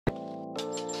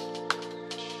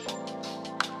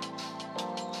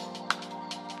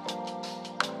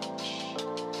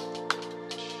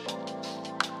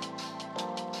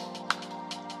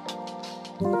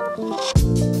Hey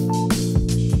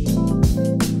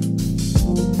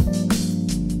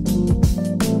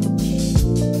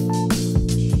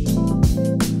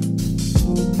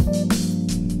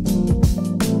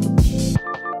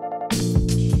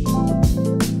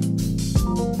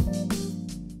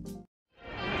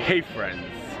friends,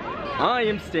 I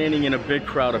am standing in a big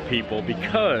crowd of people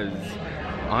because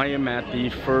I am at the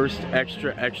first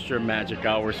extra magic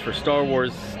hours for Star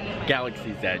Wars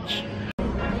Galaxy's Edge.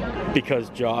 Because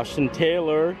Josh and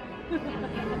Taylor,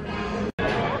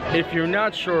 if you're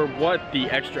not sure what the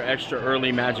extra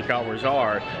early magic hours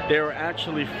are, they're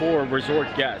actually for resort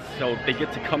guests, so they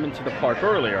get to come into the park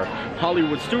earlier.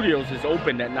 Hollywood Studios is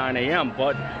open at 9 a.m.,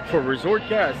 but for resort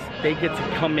guests, they get to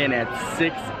come in at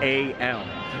 6 a.m.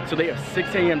 So they have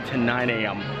 6 a.m. to 9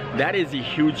 a.m. That is a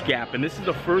huge gap, and this is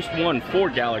the first one for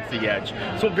Galaxy Edge.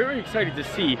 So I'm very excited to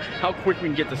see how quick we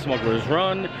can get the Smugglers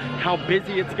Run, how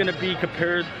busy it's gonna be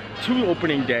compared to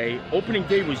opening day. Opening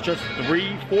day was just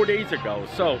 3-4 days ago,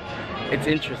 so it's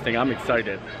interesting. I'm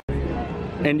excited.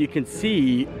 And you can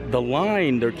see the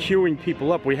line, they're queuing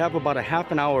people up. We have about a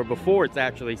half an hour before it's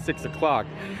actually 6 o'clock,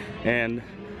 and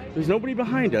there's nobody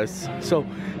behind us. So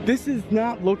this does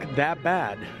not look that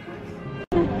bad.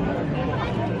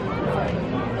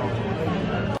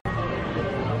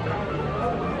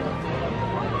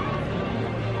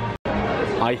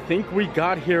 I think we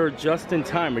got here just in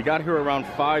time. We got here around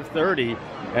 5:30,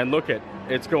 and look at,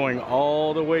 it's going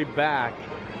all the way back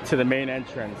to the main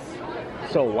entrance.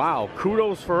 So wow,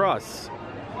 kudos for us.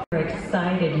 We're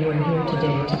excited you are here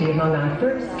today to be among our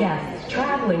first guests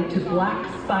traveling to Black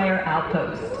Spire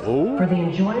Outpost. Ooh. For the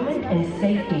enjoyment and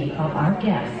safety of our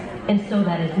guests, and so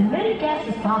that as many guests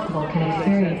as possible can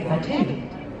experience Batu,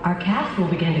 our cast will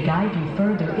begin to guide you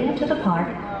further into the park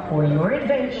for your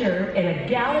adventure in a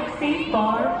galaxy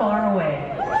far, far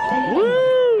away. Thank you.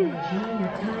 Enjoy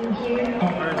your time here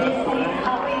at Disney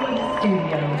Hollywood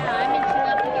Studios.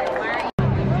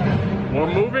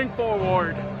 We're moving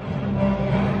forward.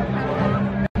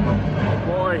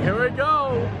 Boy, here we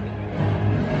go.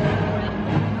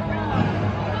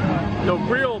 The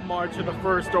real March of the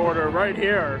First Order right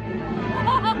here.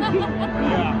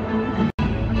 Yeah.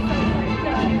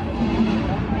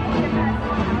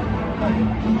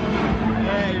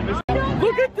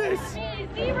 Look at this!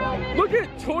 Look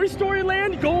at Toy Story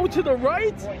Land, go to the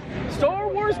right. Star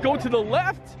Wars, go to the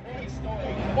left.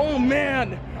 Oh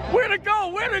man, where to go?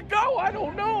 Where to go? I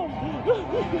don't know.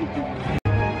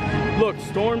 Look,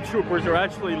 stormtroopers are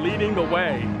actually leading the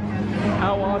way.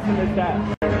 How awesome is that?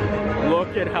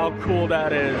 Look at how cool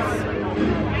that is.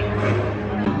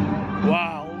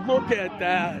 Wow, look at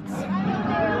that.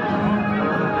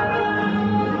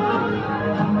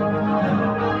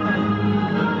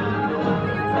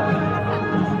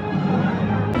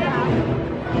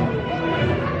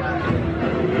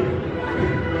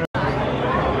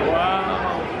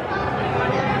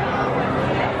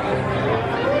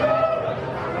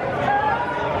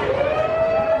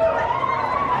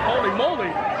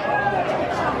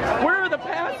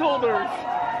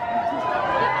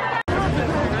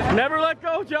 Never let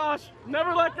go, Josh.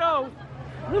 Never let go.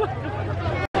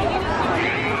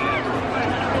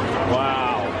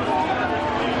 Wow.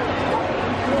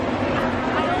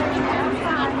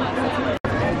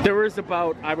 There is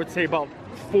about, I would say about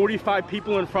 45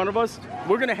 people in front of us.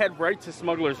 We're gonna head right to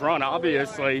Smugglers Run,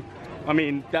 obviously. I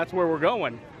mean, that's where we're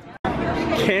going.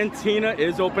 Cantina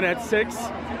is open at 6.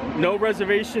 No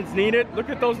reservations needed. Look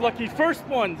at those lucky first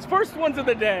ones of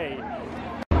the day.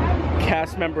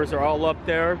 Cast members are all up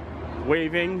there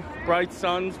waving. Bright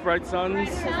suns, bright suns. Bright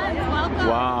suns, welcome.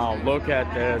 Wow, look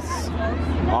at this.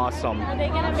 Awesome. Are they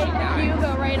gonna make the queue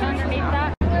go right underneath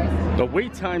that? The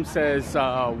wait time says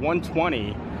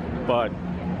 120, but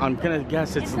I'm gonna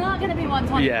guess it's not gonna be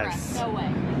 120. Yes. No way.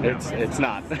 It's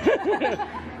not.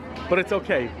 But it's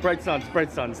okay. Bright suns,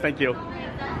 thank you.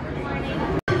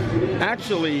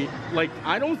 Actually, like,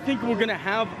 I don't think we're gonna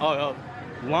have a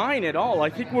line at all. I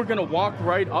think we're gonna walk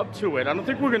right up to it. I don't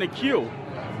think we're gonna queue.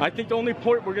 I think the only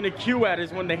point we're gonna queue at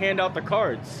is when they hand out the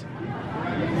cards.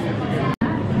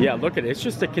 Yeah, look at it. It's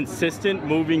just a consistent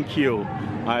moving queue.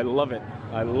 I love it.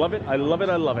 I love it. I love it.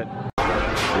 I love it.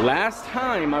 Last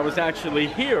time I was actually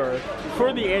here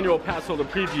for the annual pass holder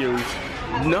previews,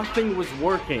 nothing was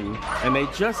working, and they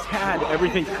just had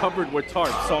everything covered with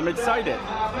tarps, so I'm excited.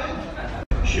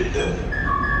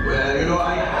 Well, you know,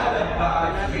 I had a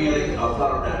bad feeling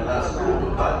about that last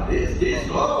group, but this, this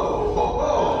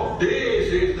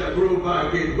is the group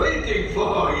I've been waiting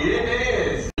for,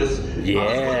 yes!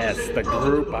 Yes, the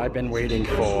group I've been waiting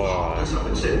for.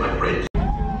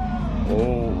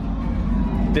 Oh,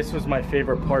 this was my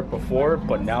favorite part before,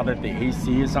 but now that the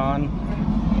AC is on,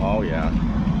 Oh yeah.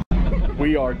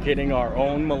 We are getting our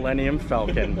own Millennium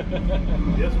Falcon.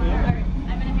 Yes, ma'am. Alright,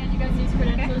 I'm gonna hand you guys these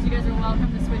credentials. You guys are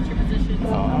welcome to switch your positions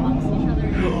amongst each other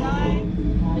inside.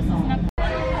 This is an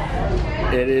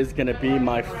It is gonna be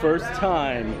my first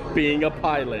time being a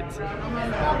pilot.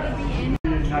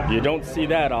 You don't see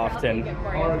that often.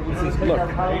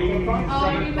 Look.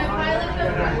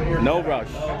 No rush.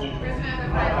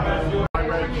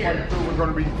 We're going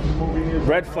to be moving in.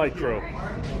 Red flight crew.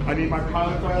 I need my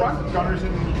pilots up front, gunners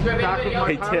in the back of my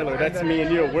Hey Taylor, that's me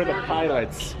and you. We're the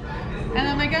pilots. And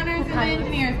then my gunners and the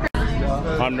engineers.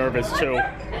 I'm nervous too.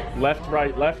 Left,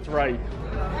 right, left, right.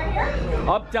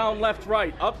 Up, down, left,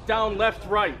 right. Up, down, left,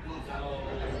 right.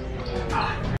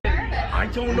 I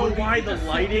don't know why the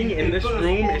lighting in this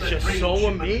room is just so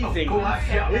amazing.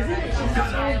 Isn't it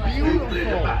just so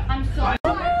beautiful? I'm so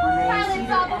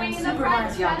pilots all the way in the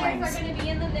front. The others are going to be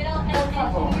in the middle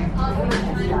and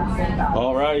engineers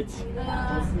All right.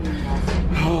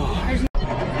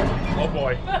 Oh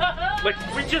boy. Like,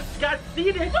 we just got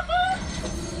seated.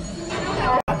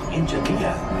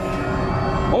 Engineer.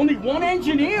 Only one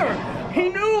engineer. He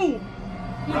knew.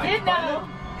 He did know.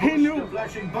 He knew.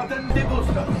 Flashing button, the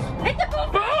boosters. Hit the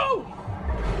booster. Oh!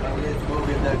 Let's move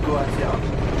in that coaxium.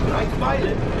 Right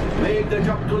pilot. Make the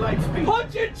jump to light speed.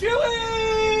 Punch it,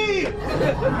 Juile!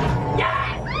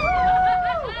 Yes!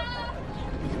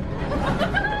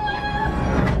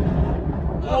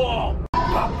 Whoa!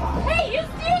 Hey, you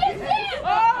steal it, Sam!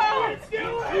 Oh, it's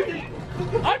Juile!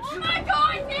 Oh my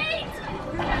God, Nate!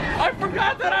 I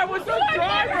forgot that I was the You're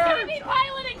never driver! gonna be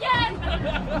pilot again!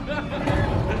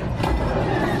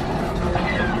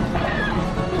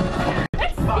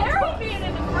 It's scary being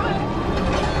in the front.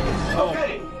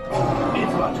 Okay.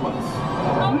 It's much worse.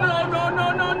 No, no,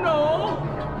 no, no, no!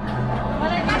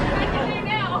 But I got what I can do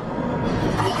now.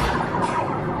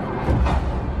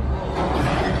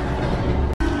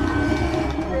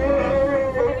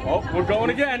 Oh, we're going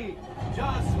again.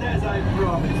 Just as I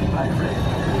promised, my friend.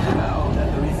 Now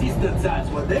that the resistance has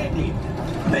what they need,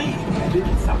 they did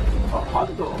something for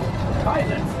Hondo.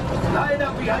 Pilots, line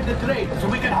up behind the train so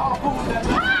we can harpoon that.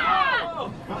 Ah!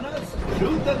 Gunners,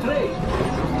 shoot the train.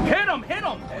 Hit him, hit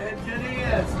him!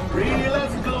 Engineers, reel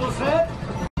us closer.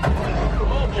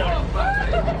 Oh boy.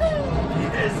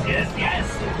 Yes, yes, yes.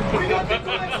 We got the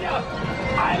collection.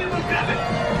 I will grab it.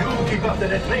 You keep up to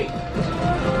the train.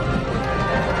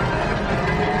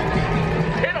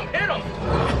 Hit him, hit him!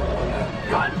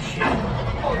 Gunship.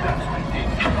 Oh, that's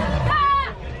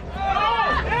ridiculous.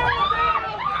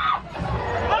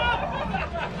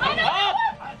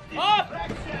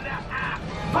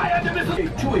 Fire the missile.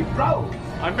 Chewy, bro.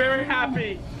 I'm very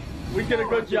happy. We did a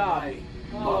good job.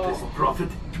 Modest prophet,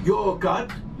 your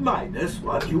cut minus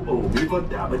what you owe me for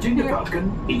damaging the Falcon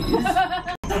is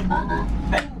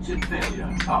engine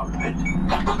failure. All right.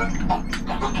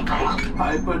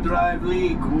 Hyperdrive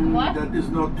leak. Ooh, What? that is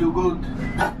not too good.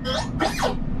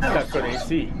 That's what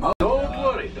AC. Don't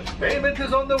worry, the payment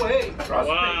is on the way. Trust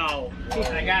me. Wow.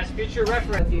 I got future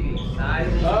reference.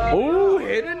 Ooh,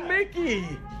 Hidden Mickey.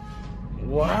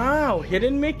 Wow,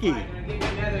 Hidden Mickey.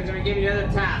 They're going to give you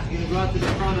another task. You're going to go out to the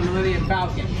front of the Millennium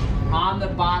Falcon. On the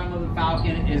bottom of the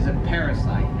Falcon is a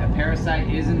parasite. A parasite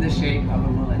is in the shape of a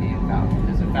Millennium Falcon.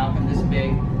 There's a Falcon this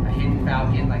big, a hidden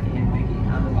Falcon like a hidden Mickey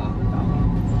on the bottom of the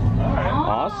Falcon. All right.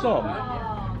 Awesome.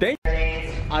 Thank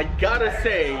you. I gotta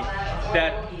say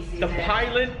that the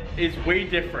pilot is way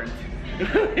different.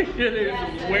 It is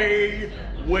way,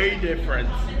 way different.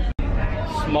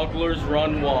 Smugglers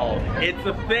Run Wall. It's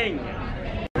a thing.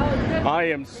 I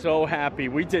am so happy.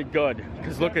 We did good.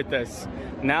 Because look at this.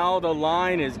 Now the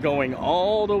line is going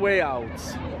all the way out.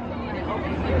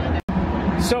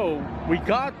 So we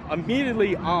got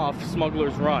immediately off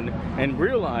Smugglers Run and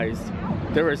realized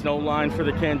there is no line for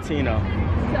the cantina.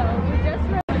 So we just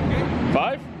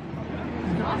 5?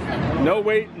 No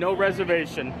wait, no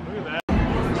reservation.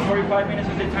 45 minutes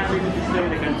of the time we need to stay in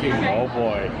the canteen. Oh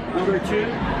boy. Number 2,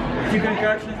 chicken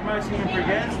concoctions maximum per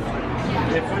guest.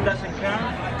 If food doesn't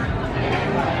count,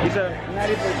 it's a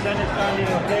 90% standing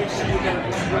ovation. You can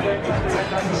relate to the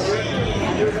type of food.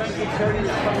 You're going to 30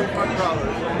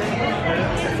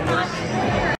 $100.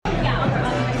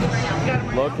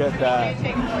 Look at that.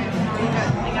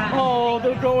 Oh,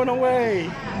 they're going away.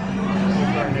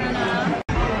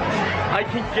 I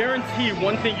can guarantee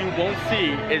one thing you won't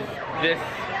see is this,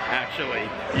 actually.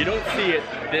 You don't see it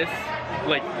this,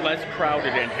 like, less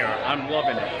crowded in here. I'm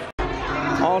loving it.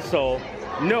 Also,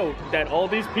 note that all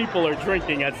these people are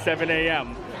drinking at 7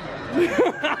 a.m.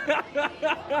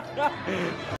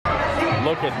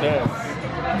 Look at this.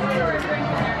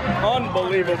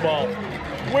 Unbelievable.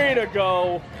 Way to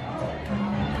go.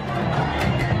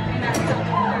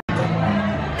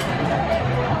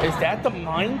 Is that the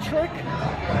mind trick?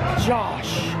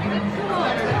 Josh.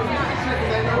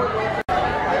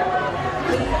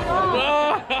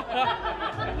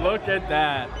 Look at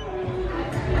that.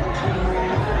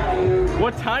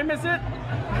 What time is it?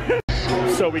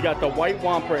 So we got the White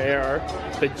Whomper Air,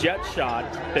 the Jet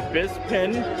Shot, the Biz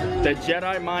Pin, the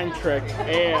Jedi Mind Trick,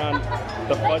 and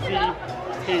the Fuzzy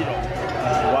Tatum.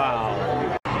 Wow.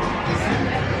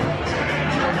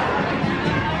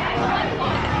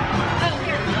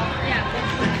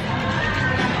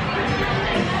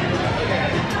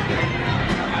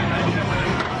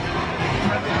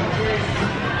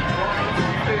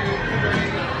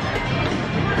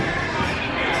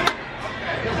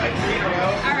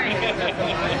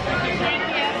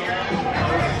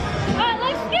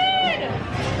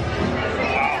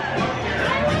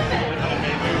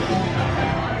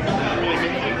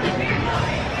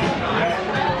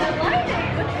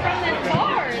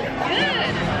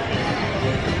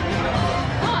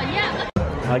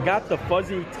 I got the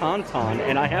Fuzzy Tauntaun,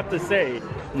 and I have to say,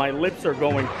 my lips are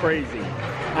going crazy.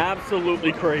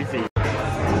 Absolutely crazy.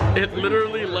 It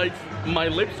literally, like, my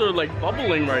lips are like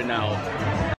bubbling right now.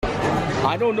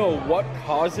 I don't know what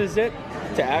causes it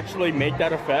to actually make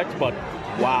that effect, but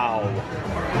wow.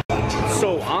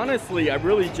 So honestly, I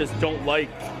really just don't like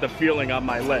the feeling on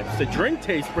my lips. The drink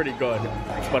tastes pretty good,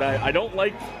 but I don't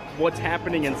like what's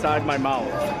happening inside my mouth.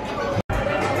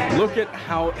 Look at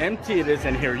how empty it is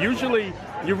in here. Usually,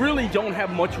 you really don't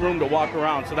have much room to walk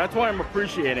around, so that's why I'm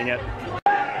appreciating it.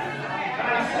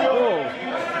 Oh.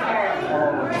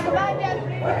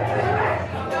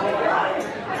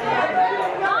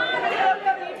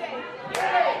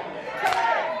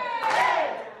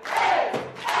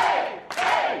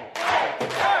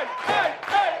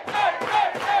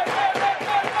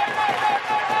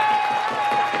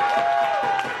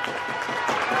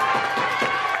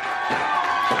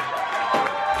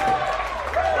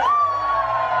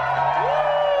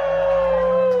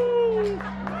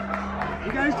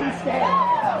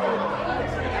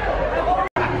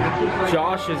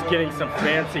 Josh is getting some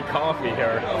fancy coffee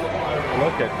here.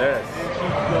 Look at this.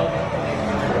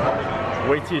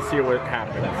 Wait till you see what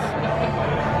happens.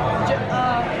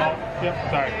 Yep,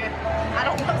 sorry. I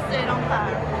don't want to sit on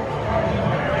fire.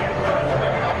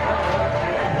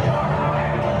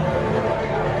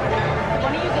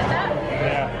 Want to use it that?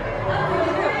 Yeah.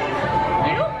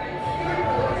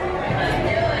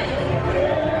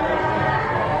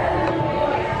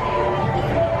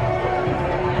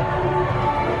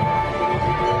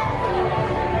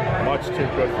 Much too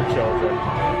good for children.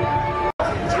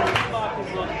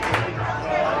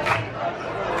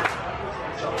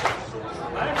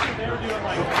 They were doing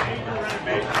like major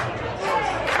renovations.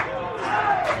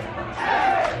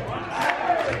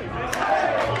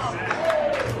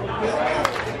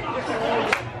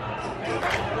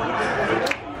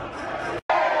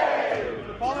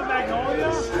 Paula Magnolia?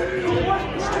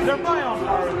 They're probably on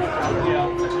par with each other. Yeah.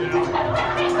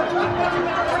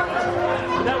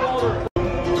 That older.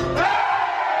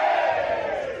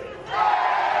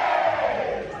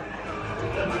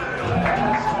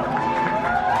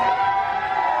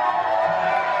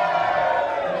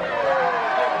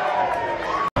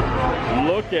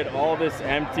 Look at all this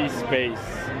empty space.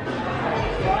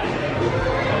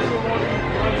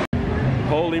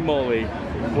 Holy moly.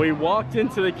 We walked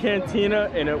into the cantina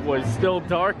and it was still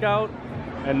dark out,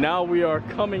 and now we are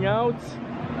coming out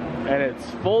and it's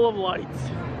full of lights.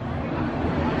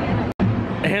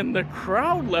 And the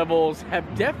crowd levels have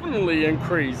definitely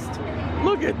increased.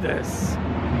 Look at this.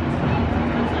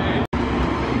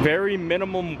 Very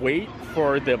minimum wait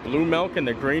for the blue milk and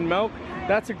the green milk.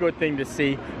 That's a good thing to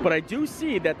see. But I do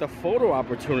see that the photo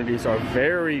opportunities are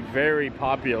very, very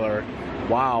popular.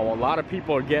 Wow, a lot of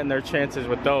people are getting their chances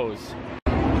with those.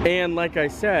 And like I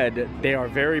said, they are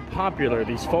very popular,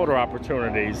 these photo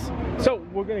opportunities. So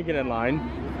we're gonna get in line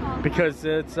because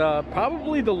it's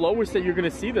probably the lowest that you're gonna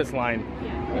see this line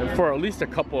for at least a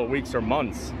couple of weeks or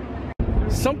months.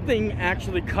 Something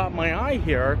actually caught my eye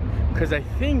here because I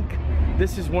think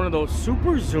this is one of those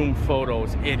super zoom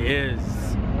photos. It is.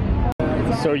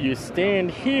 So you stand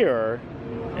here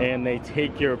and they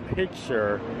take your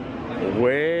picture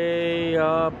way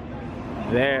up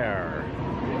there.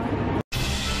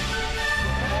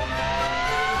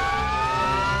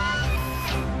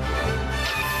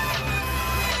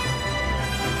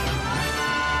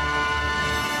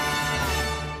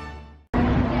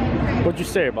 What'd you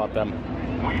say about them?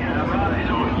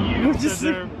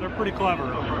 They're pretty clever.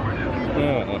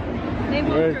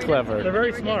 Very clever. They're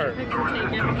very smart.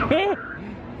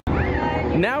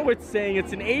 Now it's saying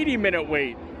it's an 80-minute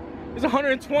wait. It was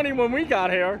 120 when we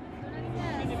got here.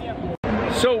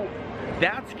 So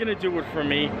that's gonna do it for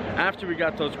me. After we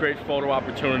got those great photo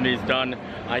opportunities done,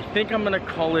 I think I'm gonna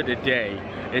call it a day.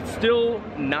 It's still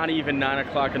not even 9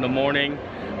 o'clock in the morning.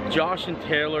 Josh and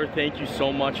Taylor, thank you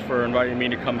so much for inviting me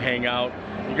to come hang out.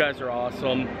 You guys are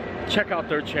awesome. Check out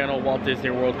their channel, Walt Disney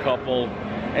World Couple.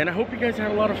 And I hope you guys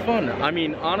had a lot of fun. I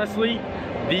mean, honestly,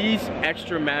 these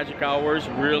extra magic hours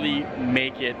really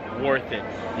make it worth it.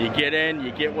 You get in,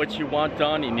 you get what you want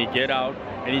done, and you get out,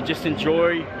 and you just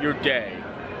enjoy your day.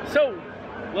 So,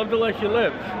 love the life you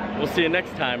live. We'll see you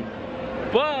next time.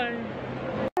 Bye.